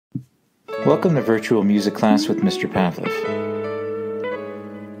Welcome to Virtual Music Class with Mr. Pavliv.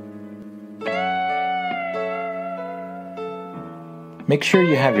 Make sure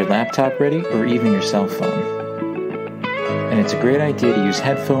you have your laptop ready or even your cell phone. And it's a great idea to use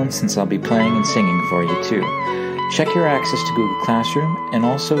headphones since I'll be playing and singing for you too. Check your access to Google Classroom and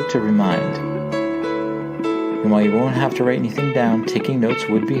also to Remind. And while you won't have to write anything down, taking notes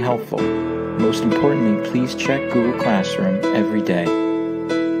would be helpful. Most importantly, please check Google Classroom every day.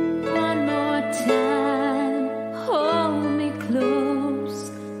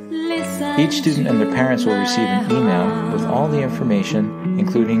 Each student and their parents will receive an email with all the information,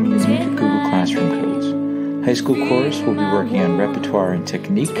 including unique Google Classroom codes. High school chorus will be working on repertoire and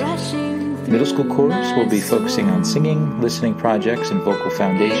technique. Middle school chorus will be focusing on singing, listening projects, and vocal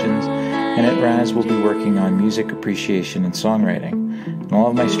foundations. And at RAS, we'll be working on music appreciation and songwriting. And all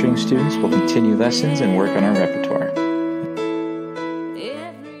of my string students will continue lessons and work on our repertoire.